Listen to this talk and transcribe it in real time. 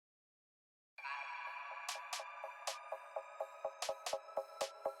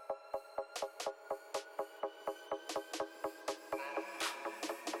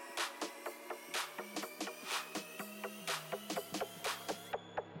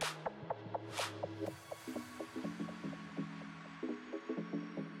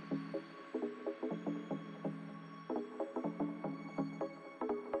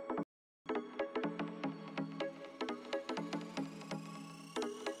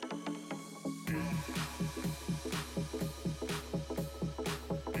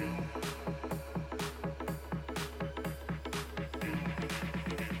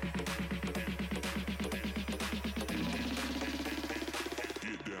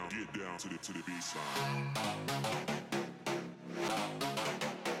To the B-side.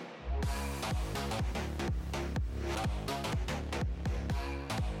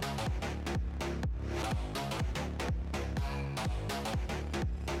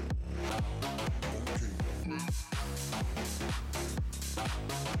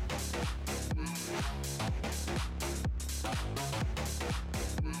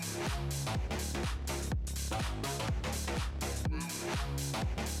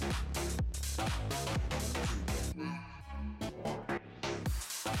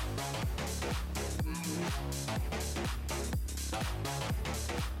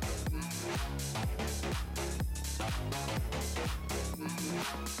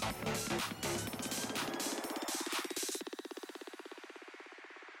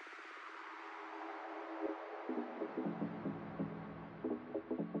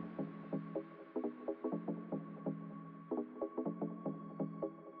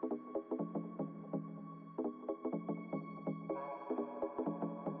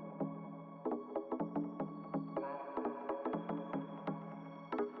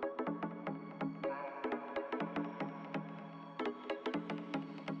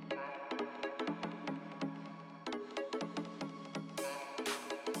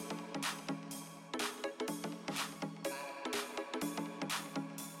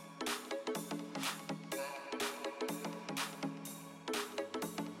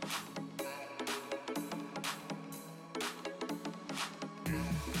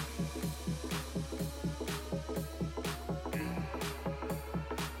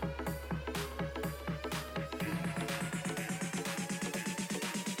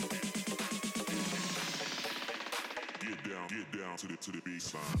 Get down to the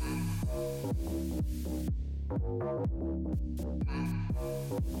B-side.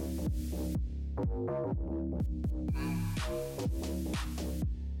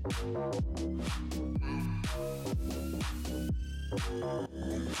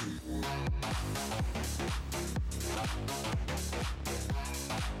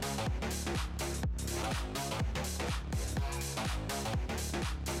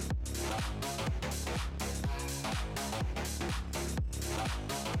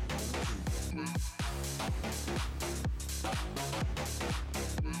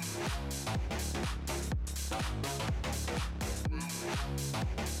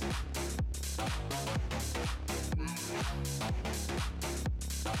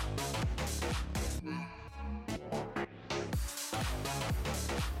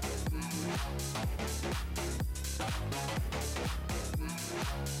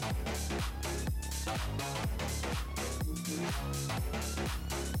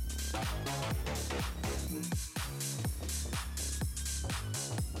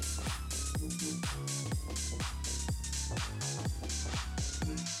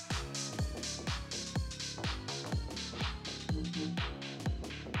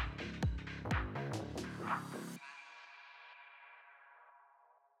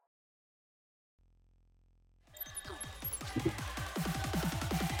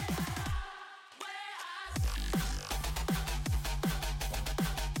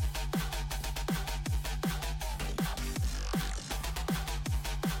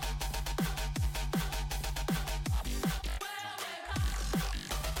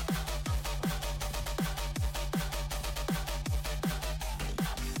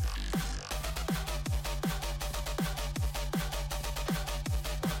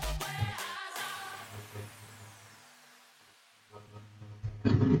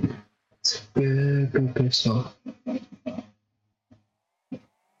 Good song.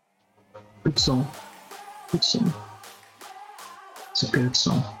 Good song. Good song. It's a good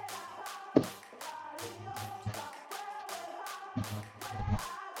song.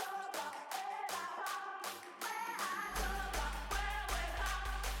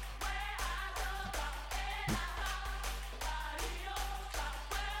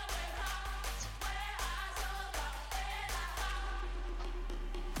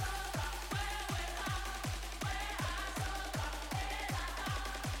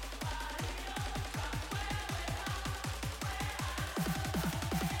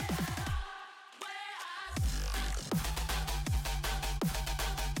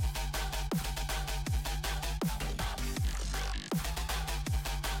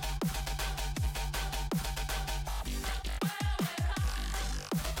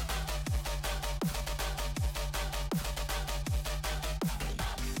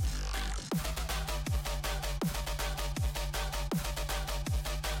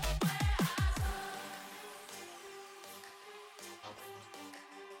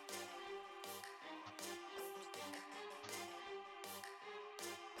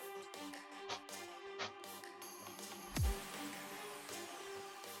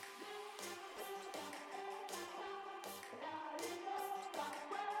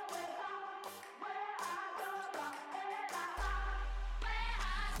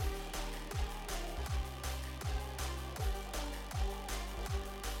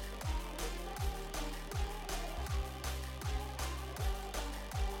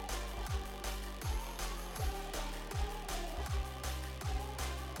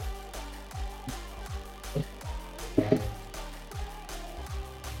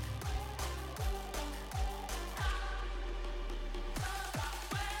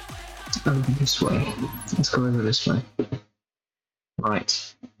 over this way. Let's go over this way.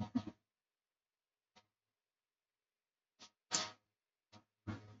 Right.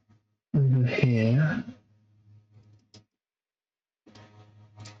 Over here.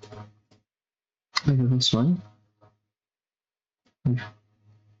 Over this way.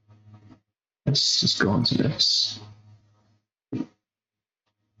 Let's just go on to this. This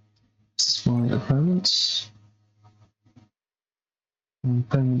is my opponent. My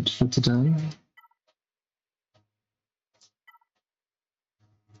opponent for today.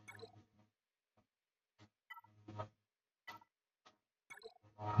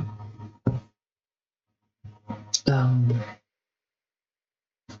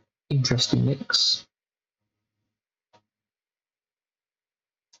 Interesting mix.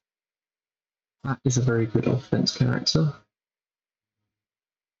 That is a very good offense character.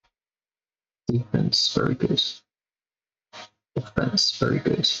 Defense, very good. Offense, very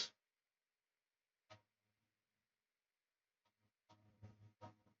good.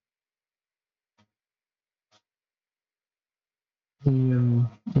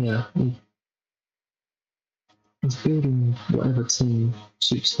 He's building whatever team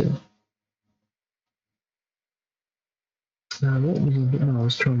suits him. What was it? No, I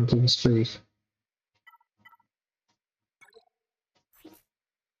was trying to do the speed.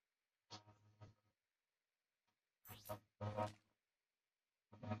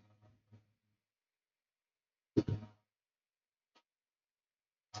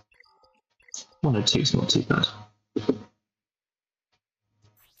 One or two's not too bad.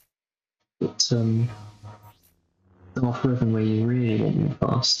 But Darth Revan, where you really want them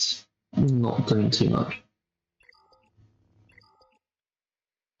fast, not doing too much.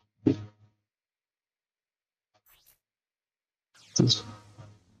 This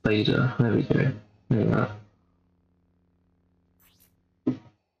Vader, there we go. There we are.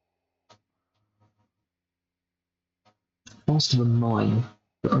 Faster than mine,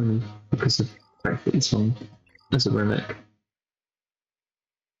 but only because of the fact that it's on as a relic.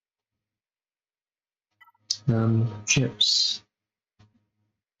 Ships.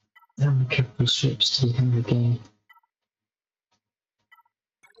 How many capital ships do we have again?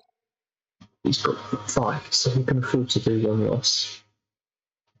 He's got 5, so he can afford to do one loss.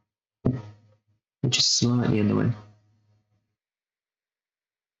 Which is slightly annoying.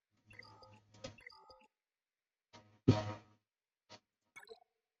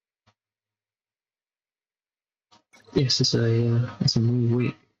 Yes, it's a new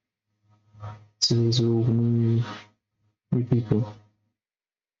week. So these are all new people.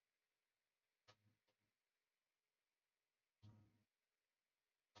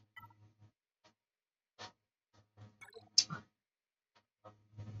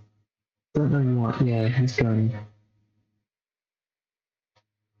 Don't know why. Yeah, he's going.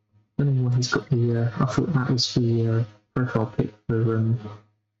 I don't know why he's got the. I thought that was the profile pic for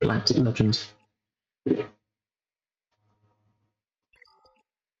Galactic Legend.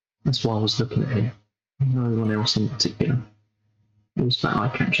 That's why I was looking at him. No one else in particular. It was that eye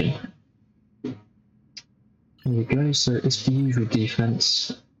catching. There we go. So it's the usual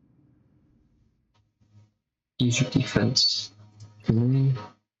defense. Usual defense for me.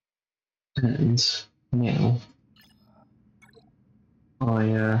 And now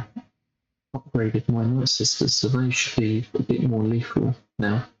I upgraded my Nightsisters, so they should be a bit more lethal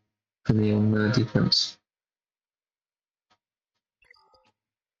now for me on defense.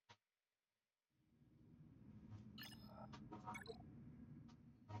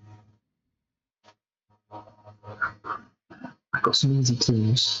 I've got some easy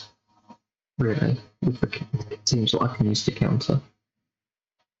teams, really, with the teams that I can use to counter.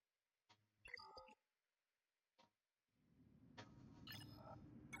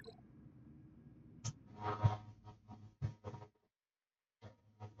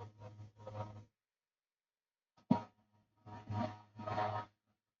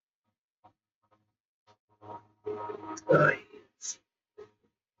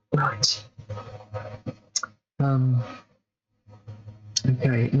 Right.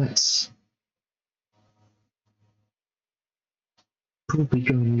 Okay, let's probably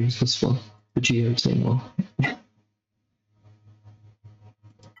go and use this one, the Geo team one.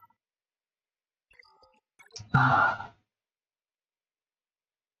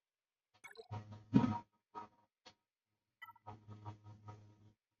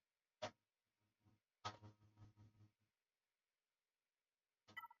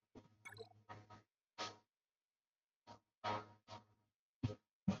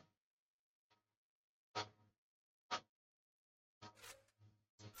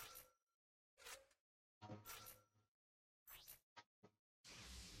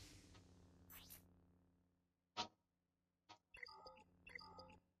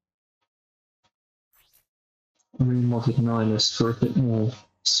 remodded Nihilus for a bit more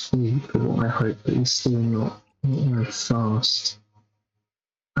speed for what I hope, but he's still not very fast.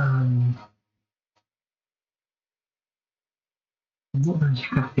 I'm not very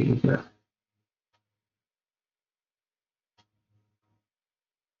happy with it.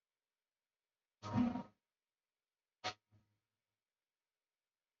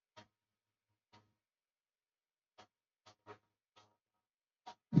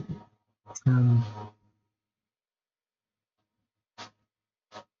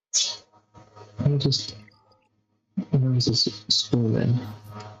 I'll just spawn in.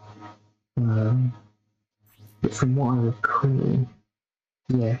 But from what I recall,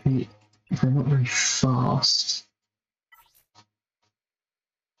 yeah, they're not very fast.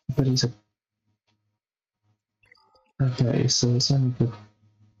 But he's a... Okay, so it's only the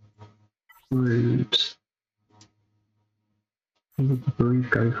Brood. Who would the Brood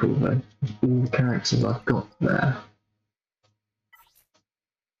go for though? All the characters I've got there.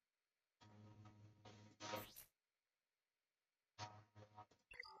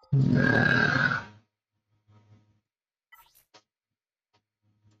 Nah.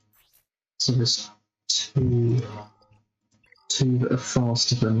 So there's two that are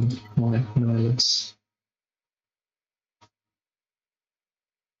faster than my Nihilus.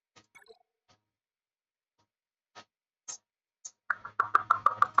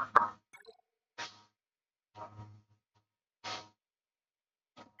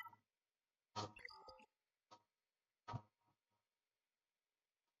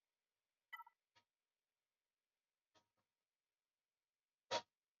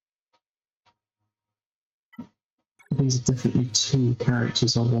 These are definitely two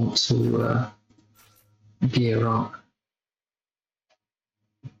characters I want to gear up.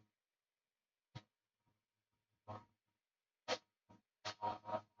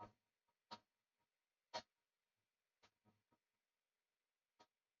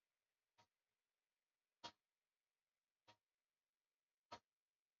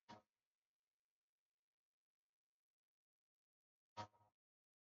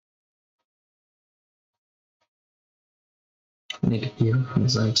 I need to gear up on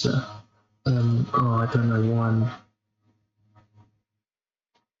Zeta. I don't know why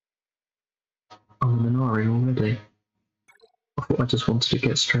I'm an Ari already. I thought I just wanted to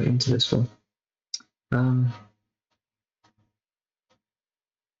get straight into this one.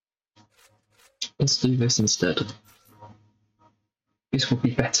 Let's do this instead. This would be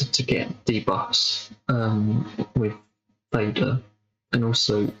better to get debuffs with Vader, and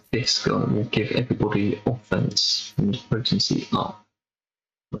also this guy will give everybody offense and potency up.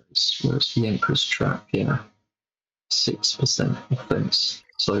 Whereas the Emperor's Trap, yeah, 6% offense.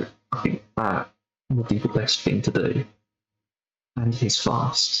 So I think that would be the best thing to do. And he's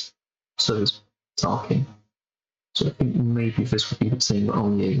fast, so is Tarkin. So I think maybe this would be the team that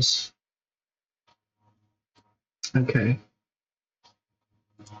I'll use. Okay.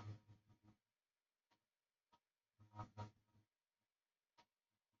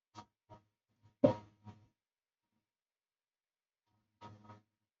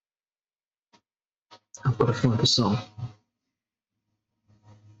 I've got to find a song.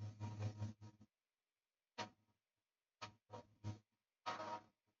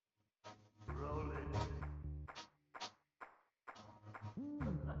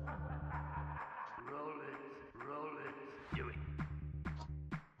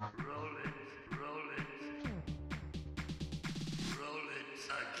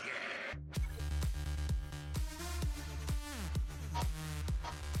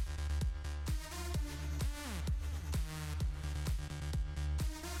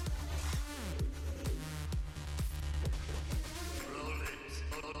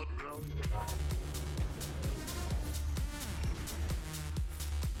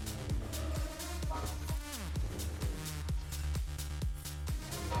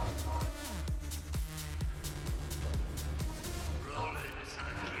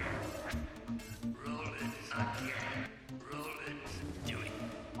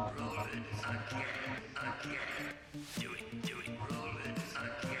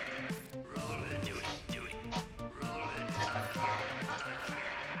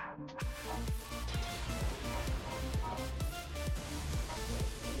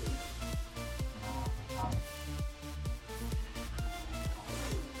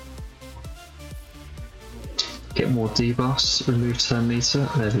 Get more debuffs, remove turn meter,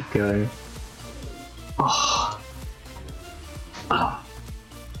 there we go. Oh. Oh.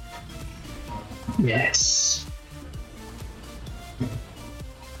 Yes.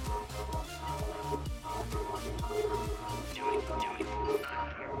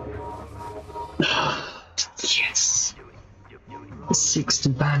 60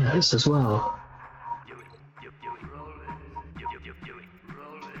 banners as well.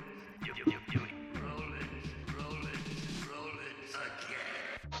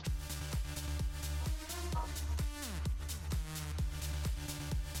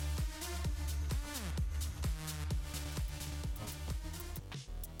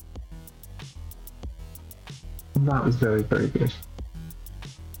 That was very, very good.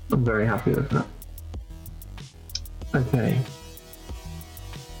 I'm very happy with that. Okay.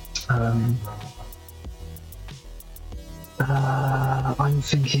 I'm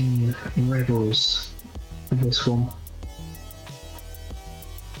thinking Rebels for this one.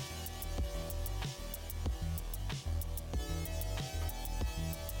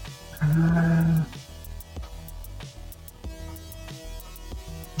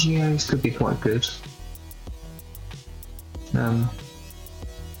 GAs could be quite good. I'm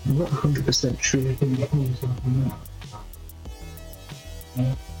not 100% sure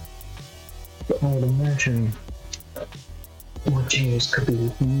but I would imagine GAs could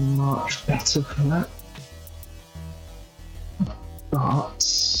be much better for that.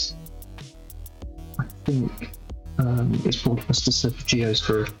 But I think it's probably best to set GAs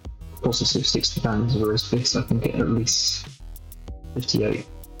for a positive 60 banners, whereas this I can get at least 58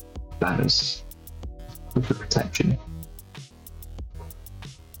 banners with the protection.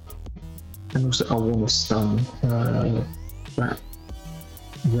 And also I want to stun that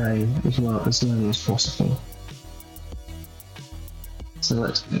ray as well as early as possible. So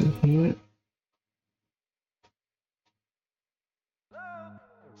let's go here.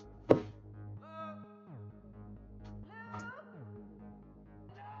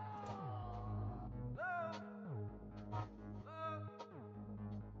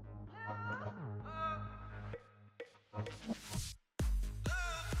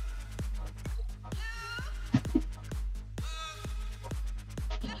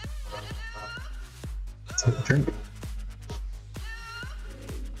 Take a drink.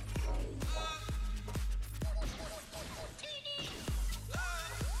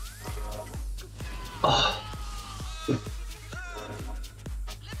 Oh.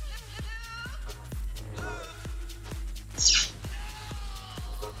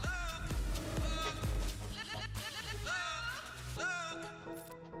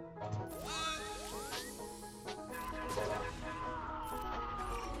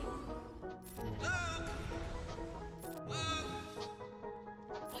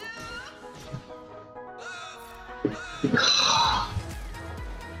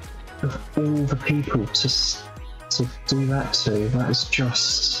 Of all the people to do that to, that is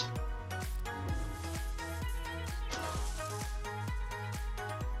just...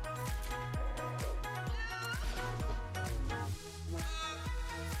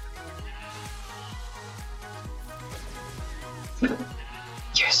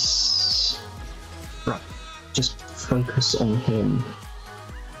 Yes! Right, just focus on him.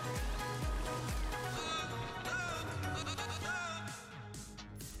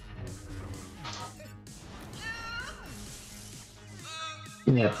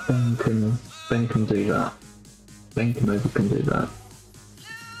 Yeah, Ben can do that. Ben Kenobi can do that.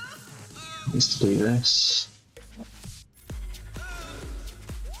 Needs to do this.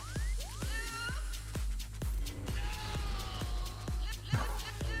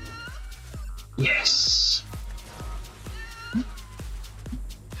 Yes!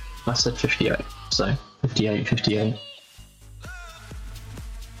 I said 58, so 58, 58.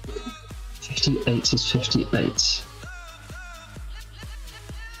 58 is 58.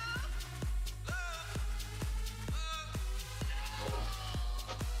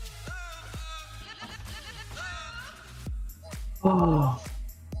 Oh,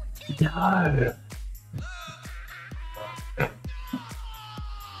 no.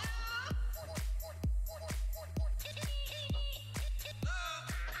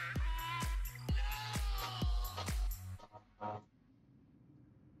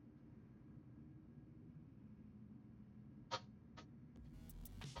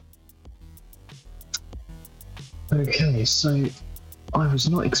 Okay, so I was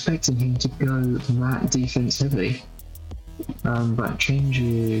not expecting him to go that defense heavy. That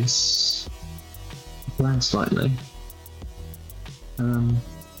changes the plan slightly.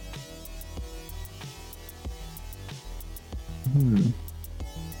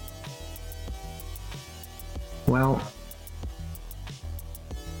 Well,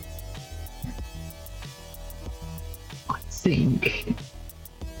 I think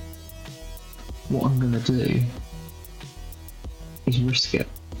what I'm gonna do is risk it.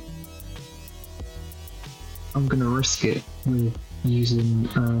 I'm gonna risk it with using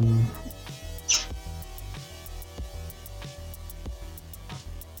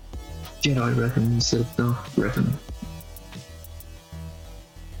Jedi Revan instead of Darth Revan.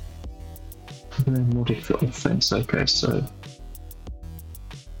 They're modded for offense, okay, so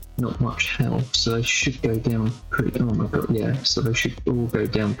not much health, so they should go down pretty. Oh my god, yeah, so they should all go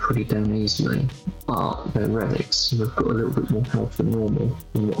down pretty damn easily. But they're relics, so they've got a little bit more health than normal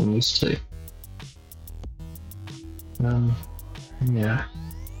than what I'm used to. Yeah.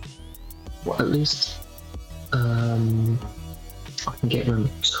 Well, at least I can get rid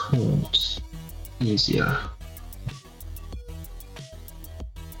of taunt easier.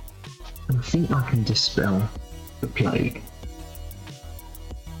 And I think I can dispel the plague.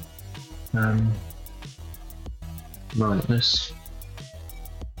 Right, let's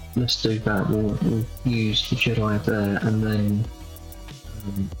do that. We'll use the Jedi there, and then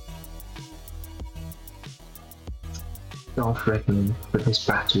Darth Revan for this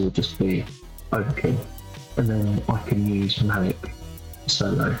battle will just be overkill, and then I can use Malak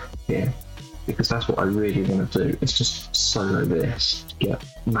solo here, because that's what I really want to do. It's just solo this to get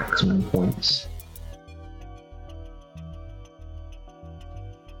maximum points.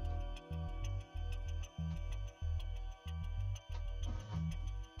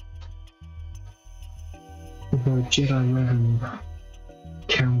 Although Jedi Revan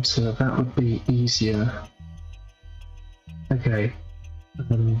counter, that would be easier. Okay.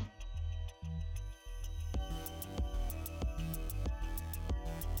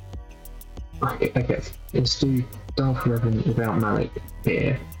 Okay, let's do Darth Revan without Malak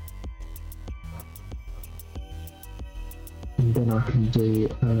here. And then I can do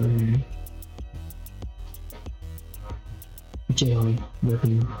Jedi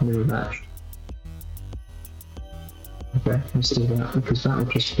Revan mirror match. Okay, let's do that, because that will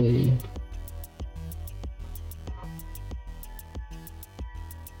just be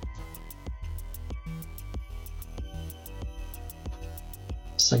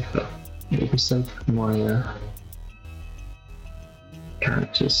safer. It'll be safe for my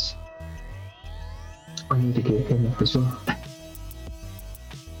characters. I need to get him up as well.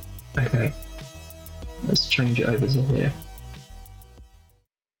 Okay, let's change it over to here.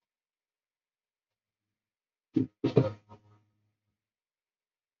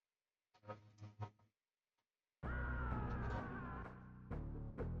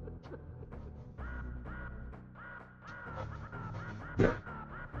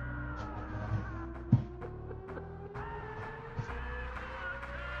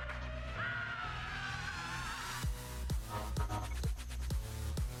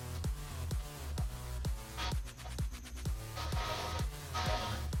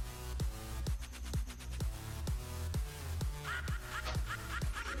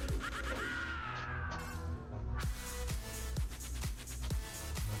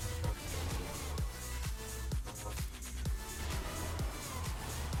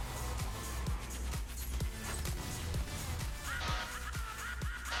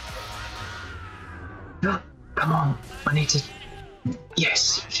 Come on, I need to...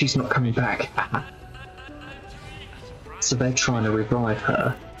 Yes, she's not coming back. So they're trying to revive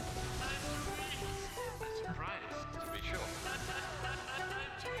her.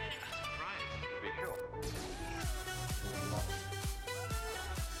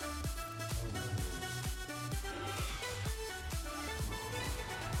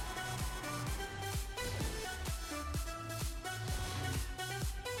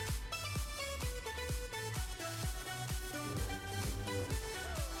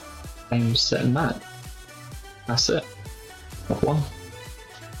 Aim, set, and match. That's it. I've won.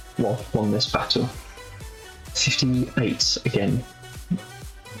 Well, won this battle. 58 again.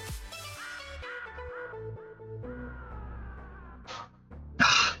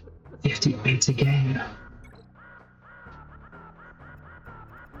 Ah, 58 again.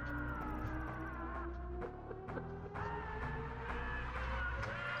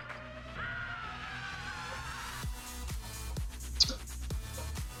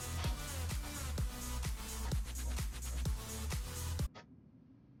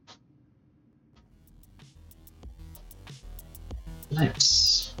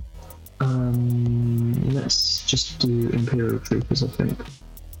 Let's just do Imperial Troopers, I think.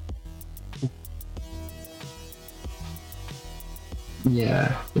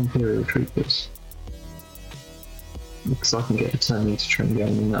 Yeah, Imperial Troopers. Because I can get a turn to train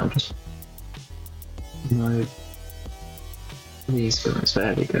going and that'll just... No. These guys,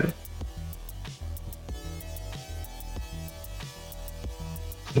 there we go.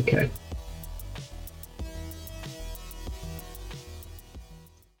 Okay.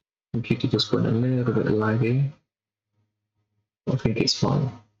 Computer just went a little bit laggy. I think it's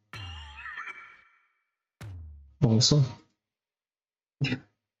fine. Awesome.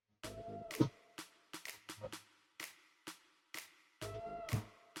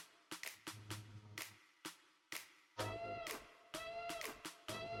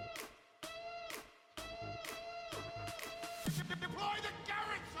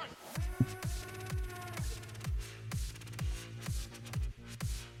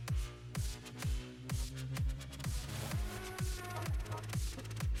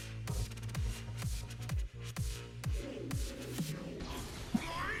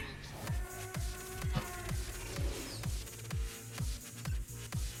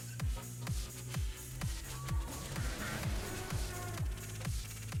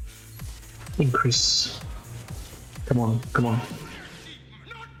 Increase. Come on, come on.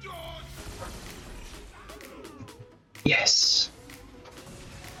 Yes!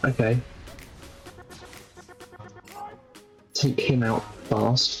 Okay. Take him out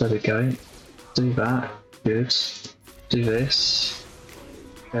fast, there we go. Do that, good. Do this.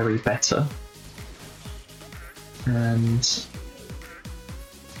 Very better. And...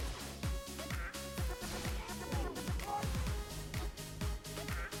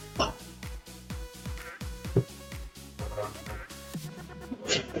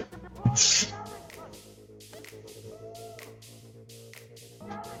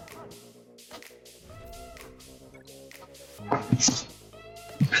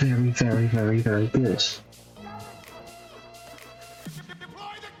 very, very, very, very good.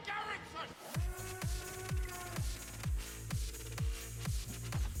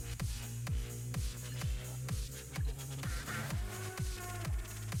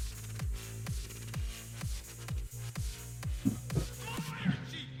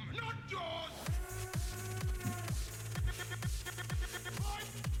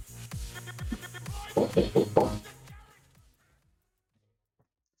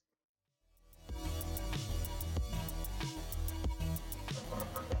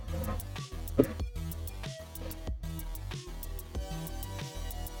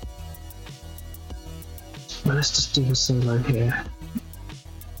 Well, let's just do the solo here.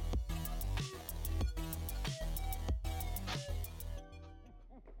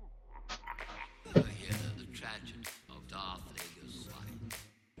 The tragedy of Darth Vader's life.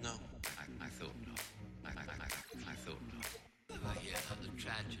 No, I thought not. I thought not. I hear the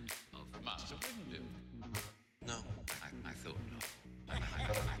tragedy of Master Windu. No, I thought not. I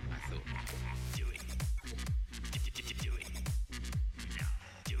thought not. Do it. Do it. Now.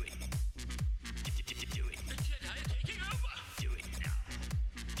 Do it. Do it. The Jedi are taking over. Do it now.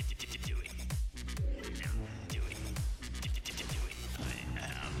 Do it. Now. Do it. Do it. I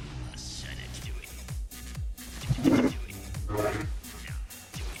am the Senate. Do it. Do it. Now. Do it.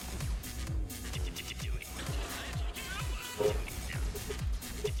 Do it. The Jedi are taking over. Do it now.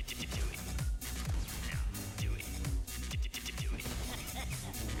 Do it. Now. Do it. Do it.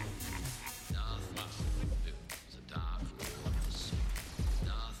 Darth Master Windu is a dark lord of the Sith.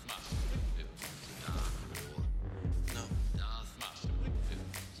 Darth Master Windu is a dark lord. No. Darth Master Windu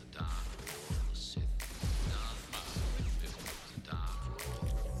is a dark lord of the Sith. Darth Master Windu is a dark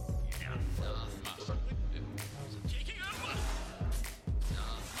lord. Darth Master Windu is a taking over.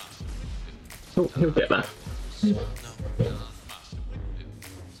 Darth Master Windu. Oh, he'll get that. No. Darth Master Windu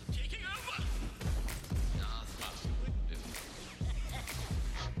is a taking over. Darth Master Windu.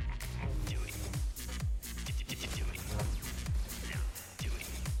 Do it. Do it. Now. Do it.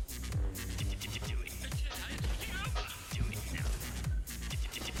 Do it. The Jedi are taking over. Do it now.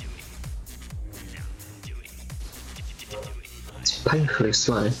 Do it. Now. Do it. It's painfully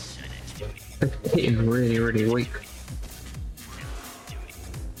slow. They're hitting really, really weak.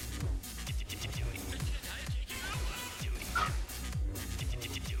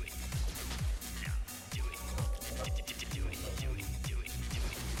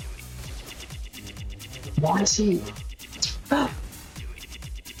 Why is he?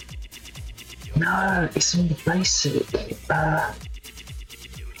 No, it's on the basic.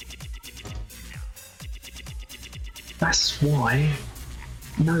 That's why.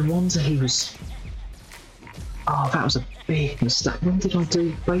 No wonder he was. Oh, that was a big mistake. When did I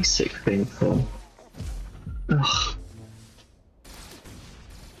do basic thing for? Ugh.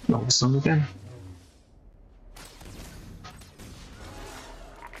 Not the song again.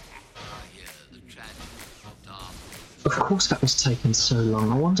 Of course that was taking so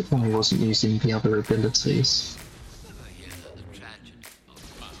long. I wondered why he wasn't using the other abilities.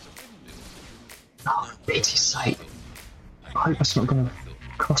 Oh, pity's sake. I hope that's not going to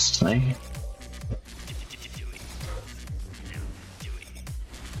cost me.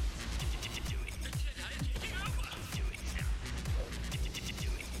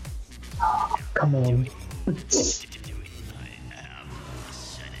 Oh, come on.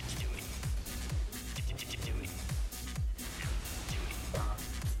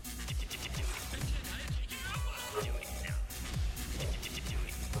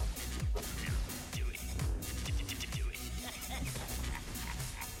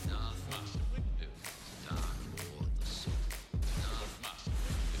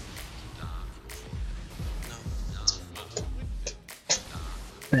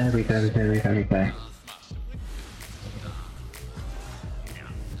 There we go, there we go, there we go.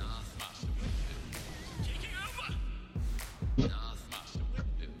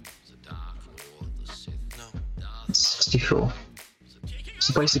 It's 64.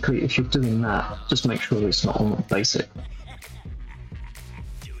 So basically, if you're doing that, just make sure it's not on basic.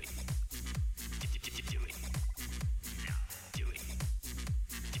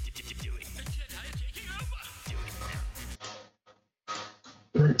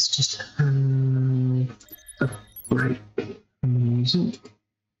 Let's just have a break from music.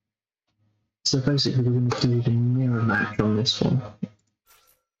 So basically, we're going to do the mirror match on this one.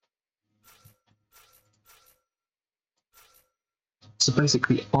 So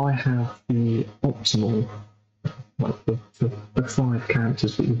basically, I have the optimal, like the 5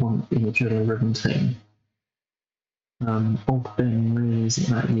 characters that you want in a Jedi Ribbon team. Old Ben really isn't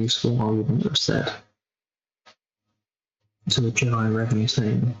that useful, I wouldn't have said, to a Jedi Ribbon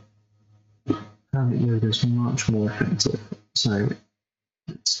team. Planet Yoda's much more effective, so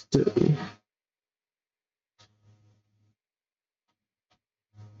let's do.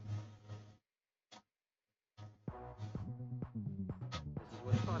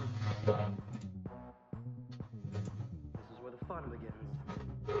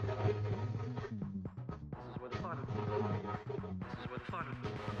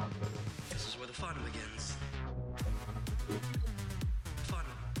 This is where the fun begins.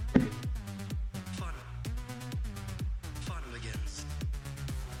 Fun begins.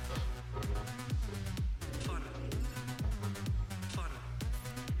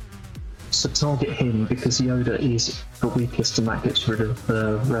 So target him because Yoda is the weakest and that gets rid of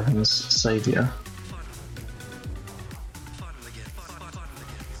Revan's saviour.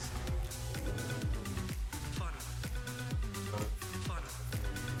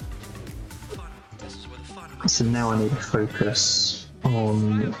 So now I need to focus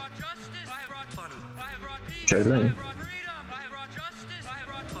on Jolene.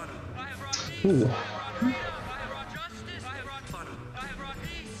 Ooh.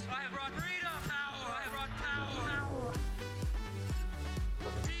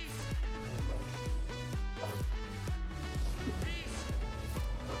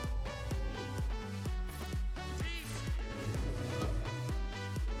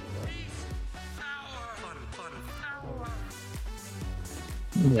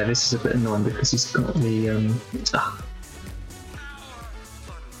 Yeah, this is a bit annoying because he's got the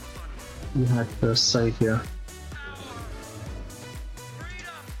you had the saviour.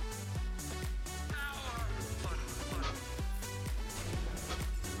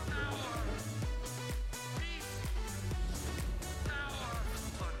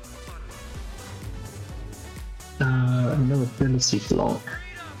 No ability block.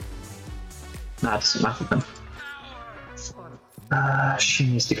 Nah, it doesn't matter then. She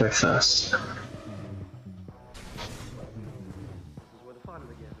needs to go first. This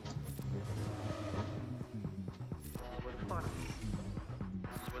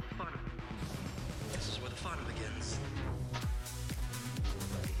is where the fun begins.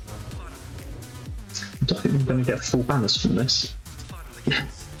 I don't think I'm going to get full banners from this.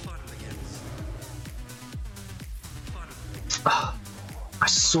 I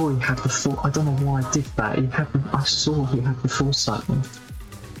saw he had the full. I don't know why I did that. I saw he had the foresight one.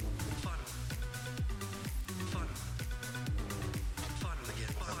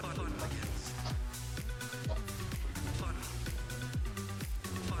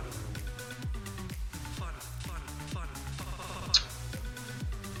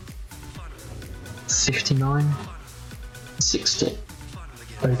 $59, $60.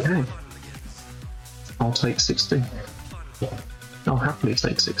 Okay, I'll take 60. I'll happily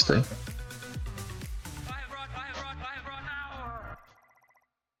take 60.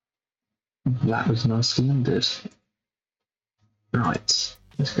 That was nicely ended. Right,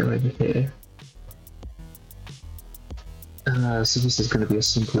 let's go over here. So this is going to be a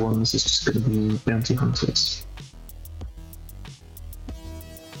simple one. This is just going to be bounty hunters.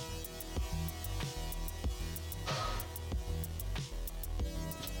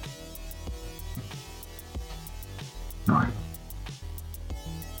 Right.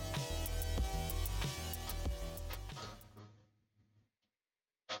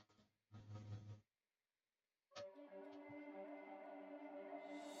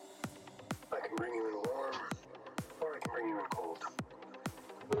 I can bring you in warm, or I can bring you in cold.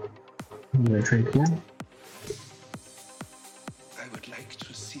 I'm going to drink one. I would like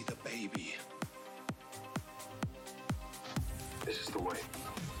to see the baby. This is the way.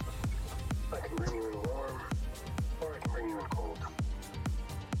 I can bring you in warm, or I can bring you in cold.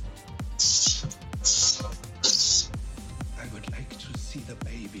 I would like to see the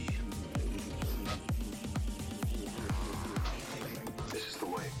baby. This is the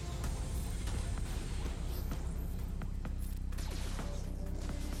way.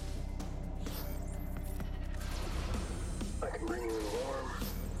 I can bring you in warm,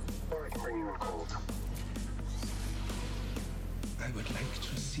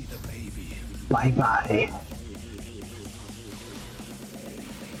 Bye bye. Hey,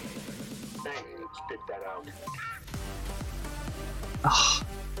 spit that out. Ah,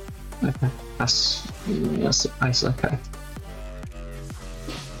 okay. That's okay.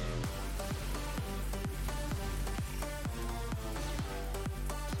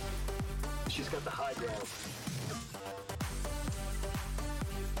 She's got the high ground.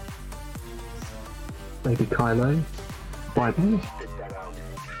 Baby Kylo. Bye bye. Spit that out.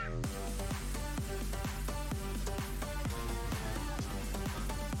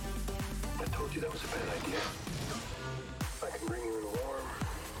 I told you that was a bad idea. I can bring you in warm,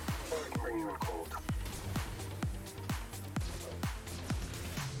 or I can bring you in cold.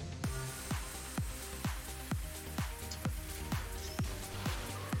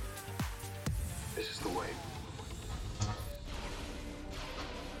 This is the way.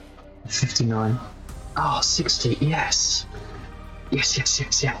 59. Oh, 60, yes! Yes.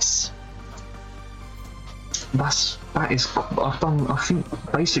 That is, I think,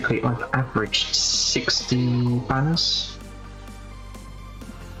 basically I've averaged 60 banners.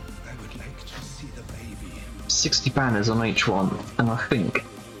 I would like to see the baby. 60 banners on each one, and I think,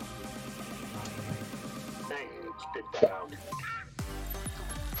 Hey, spit that out.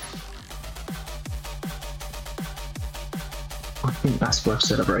 that's worth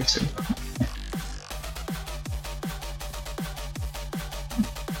celebrating.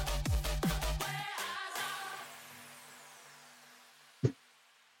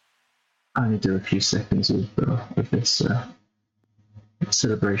 I only do a few seconds of this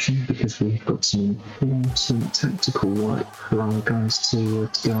celebration because we've got some important tactical work for our guys to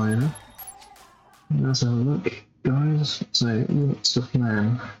go over. Let's have a look, guys. So, what's the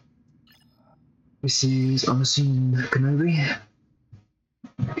plan? This is, I'm assuming, Kenobi?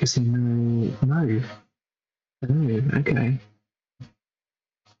 Because he no. Oh, okay.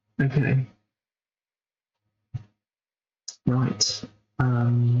 Right.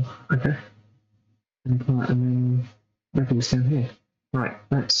 Okay. And then Rebel's down here. Right,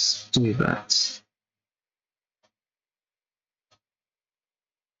 let's do that.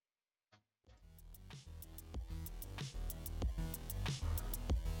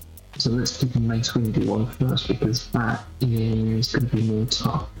 So let's do the Mace Windu one first because that is going to be more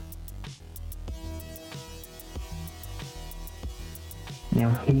tough. Now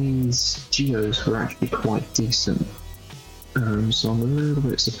his geos were actually quite decent, so I'm a little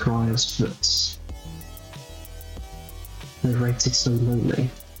bit surprised that they're rated so lowly.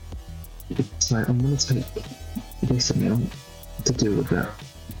 So I'm going to take this amount to deal with that.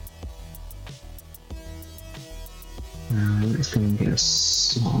 Let's go and get a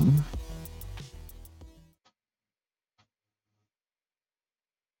song.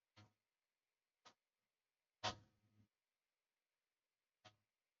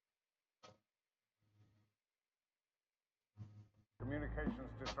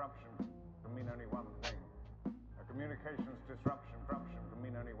 Communications disruption can mean only one thing. A communications disruption can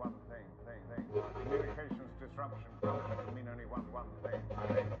mean only one thing. Communications disruption can mean only one thing.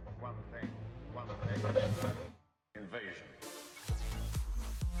 Invasion.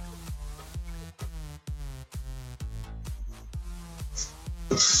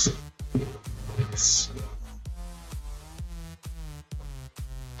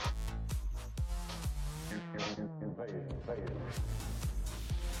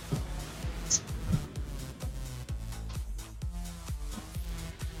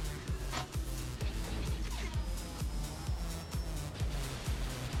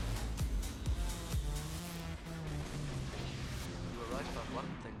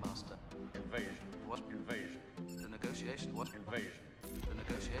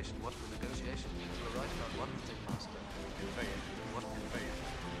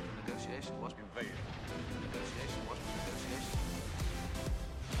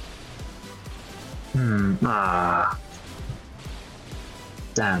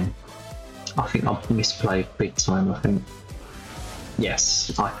 Damn. I think I've misplayed big time, I think.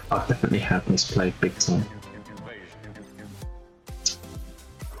 Yes, I definitely have misplayed big time.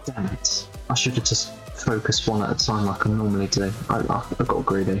 Damn it. I should have just focused one at a time like I normally do. I got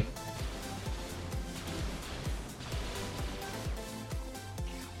greedy.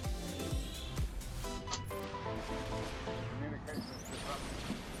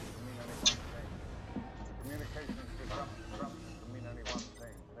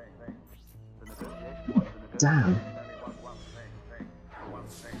 Damn.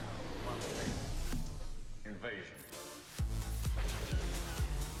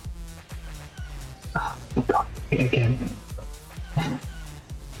 Oh, God, again.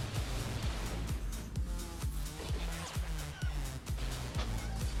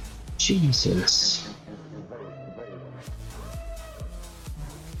 Jesus.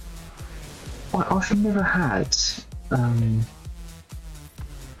 I've never had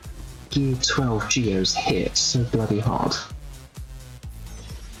Gear 12 Geos hit so bloody hard.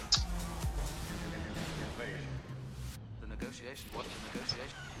 The negotiation, what the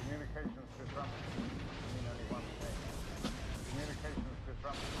negotiation? Communications disruption can mean only one thing. Communications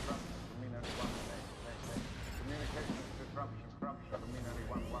disruption can mean only one thing. Communications disruption can mean only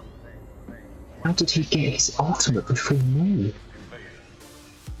one thing. How did he get his ultimate before me?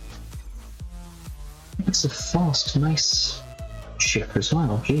 It's a fast mace ship as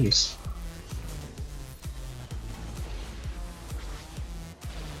well, jeez.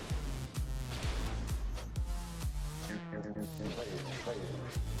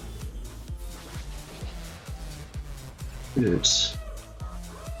 Good.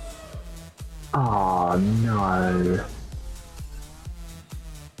 Oh no.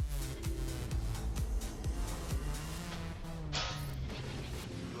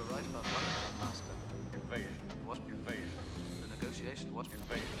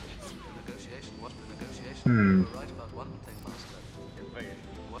 Hmm.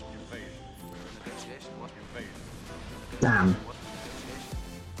 Damn.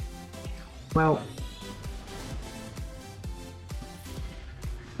 Well,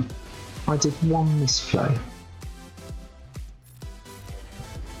 I did one misplay.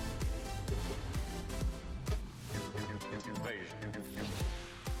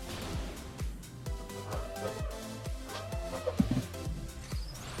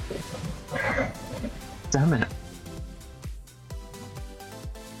 Damn it.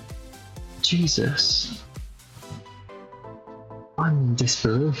 Jesus. I'm in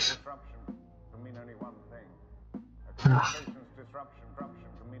disbelief. Disruption can mean only one thing. Ah. Communications disruption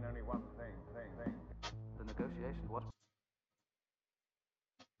can mean only one thing. The negotiation, what?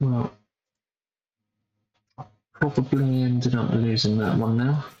 Well, probably ended up losing that one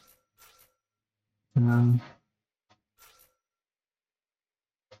now.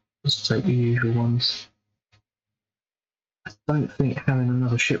 Let's take the usual ones. I don't think having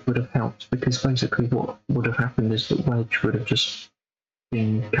another ship would have helped, because basically what would have happened is that Wedge would have just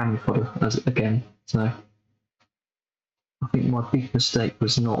been cannon fodder again. So I think my big mistake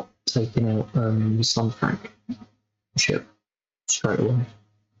was not taking out the Sunfrank ship straight away.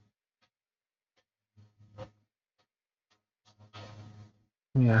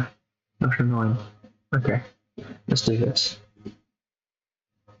 Yeah, that's annoying. Okay, let's do this.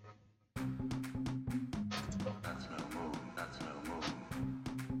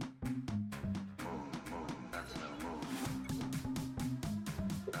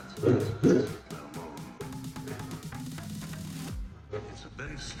 It's a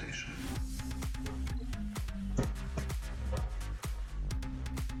base station.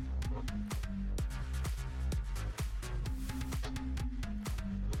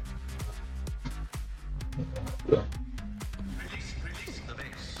 Release the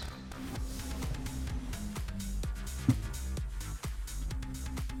base.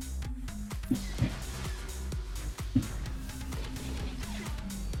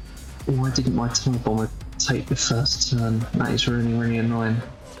 Why didn't my TIE bomber take the first turn? That is really, really annoying.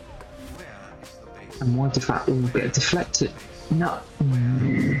 And why did that all get deflected? No.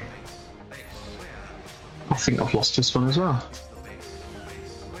 I think I've lost this one as well.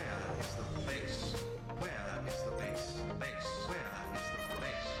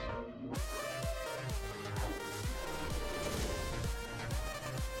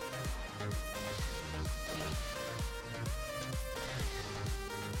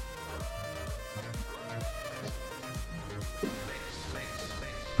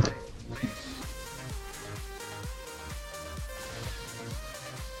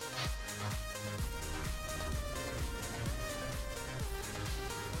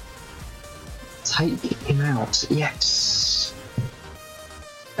 Take him out, yes!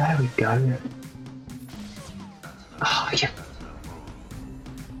 There we go. Oh, yeah.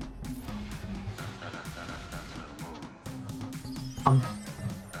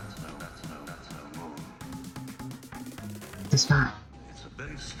 Does that? It's a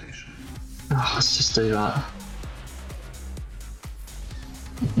base station. Oh, let's just do that.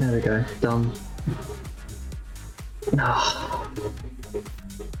 There we go, done. No.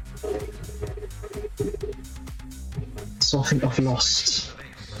 So I think I've lost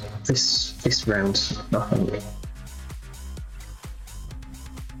this round, I think.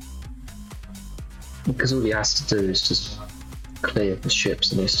 Because all he has to do is just clear the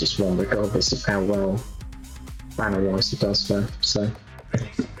ships and it's just one, regardless of how well banner-wise he does though, so.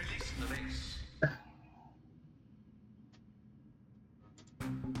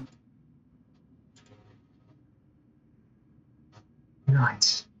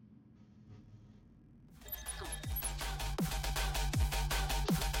 Right.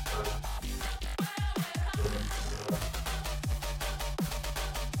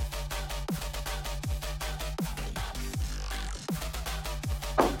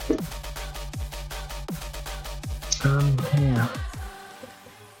 Yeah.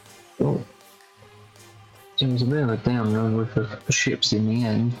 Well, it was a bit of a downer with the ships in the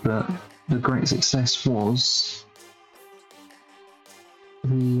end, but the great success was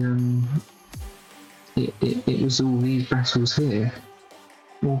the it was all these battles here,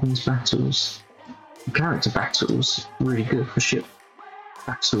 all these battles, character battles, really good for ship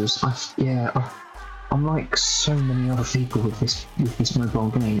battles. I'm like so many other people with this mobile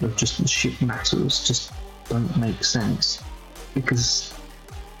game of just the ship battles just don't make sense, because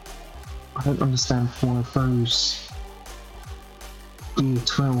I don't understand why those Gear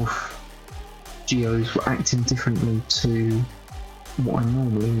 12 Geos were acting differently to what I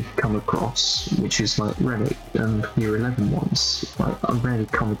normally come across, which is like Relic and Gear 11 ones. Like, I rarely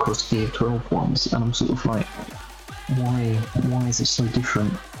come across Gear 12 ones, and I'm sort of like, why is it so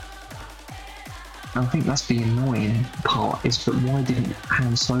different? And I think that's the annoying part, is that why didn't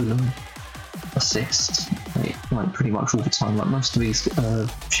Han Solo assist like pretty much all the time? Like, most of these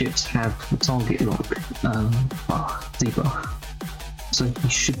ships have the target lock debuff, so he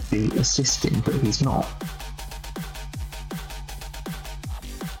should be assisting, but he's not.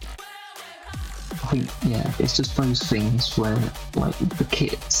 I think, yeah, it's just those things where like the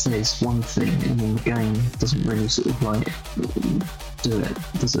kit says one thing and then the game doesn't really sort of like do it,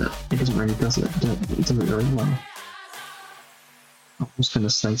 does it? It doesn't really does it very well. I was going to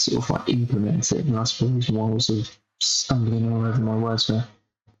say sort of like implement it, and that's the reason why I was sort of stumbling all over my words there.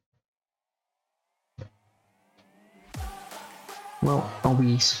 Well, I'll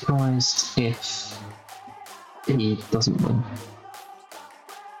be surprised if he doesn't win,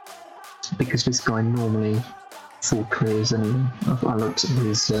 because this guy normally full clears anyway. I looked at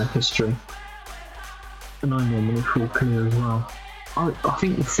his history, and I normally full clear as well. I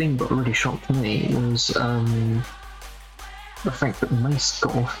think the thing that really shocked me was the fact that Mace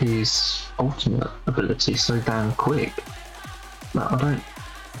got off his ultimate ability so damn quick. Like, I don't...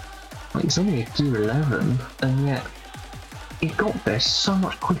 Like, it's only a Gear 11, and yet he got there so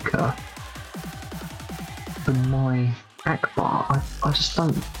much quicker than my Akbar. I just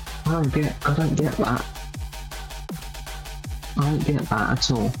don't... I don't get that. I don't get that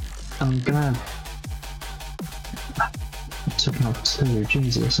at all. I'm glad I took out 2,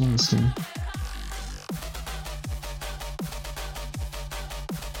 Jesus, honestly.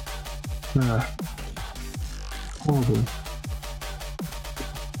 Horrible.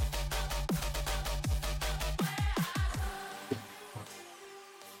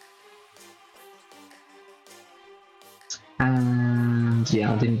 And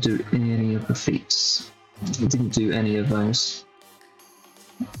yeah, I didn't do any of the feats. I didn't do any of those.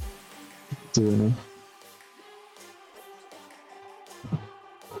 Do any.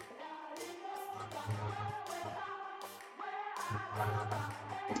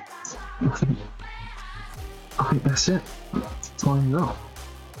 I think that's it. Time up.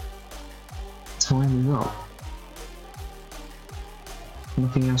 Time up.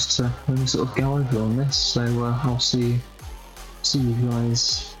 Nothing else to really sort of go over on this, so I'll see you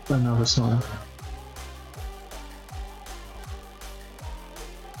guys another time.